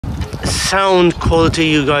sound quality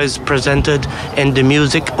you guys presented and the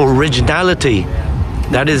music originality.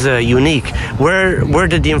 That is unique. Where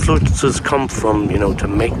did the influences come from, you know, to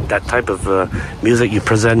make that type of music you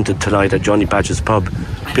presented tonight at Johnny Patch's Pub?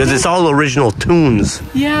 Because it's all original tunes.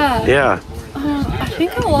 Yeah. Yeah. I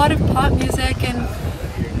think a lot of pop music and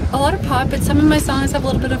a lot of pop, but some of my songs have a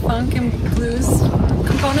little bit of funk and blues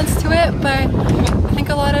components to it, but I think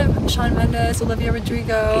a lot of Shawn Mendes, Olivia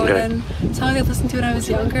Rodrigo, Okay. and songs I listened to when I was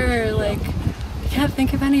younger, like, I can't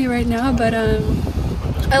think of any right now, but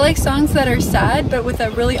I like songs that are sad, but with a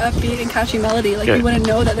really upbeat and catchy melody. Like, you wouldn't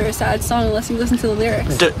know that they're a sad song unless you listen to the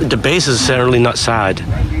lyrics. The bass is certainly not sad.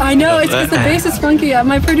 I know, it's because the bass is funky.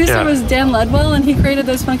 My producer Yeah. was Dan Ledwell, and he created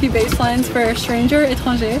those funky bass lines for Stranger,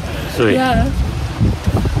 Étranger. Sweet. Yeah.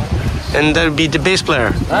 And that'd be the bass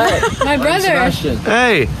player. Hi. My brother.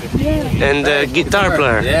 Hey. Yeah. And the guitar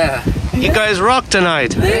player. Yeah. You guys rock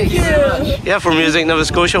tonight. Thank you. Yeah, for Music Nova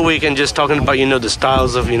Scotia Week and just talking about, you know, the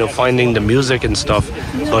styles of, you know, finding the music and stuff.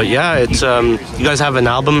 But yeah, it's you guys have an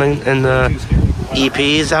album and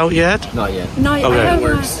EPs out yet? Not yet. Not yet. Okay. I have, In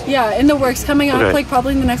the works. Yeah, in the works. Coming up, Okay. like,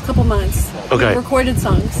 probably in the next couple months. Okay. Recorded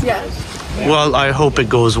songs, yeah. Well, I hope it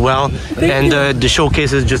goes well. And the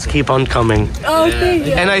showcases just keep on coming. Oh, thank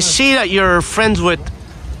you. And I see that you're friends with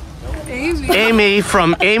Amy. Amy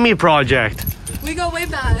from Amy Project. We go way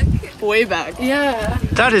back. Way back. Yeah.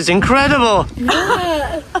 That is incredible.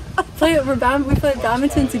 Yeah. We played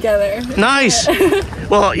badminton together. Nice.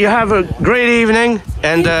 Well, you have a great evening,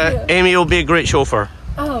 and Thank you. Amy will be a great chauffeur.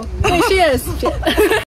 Oh, there she is.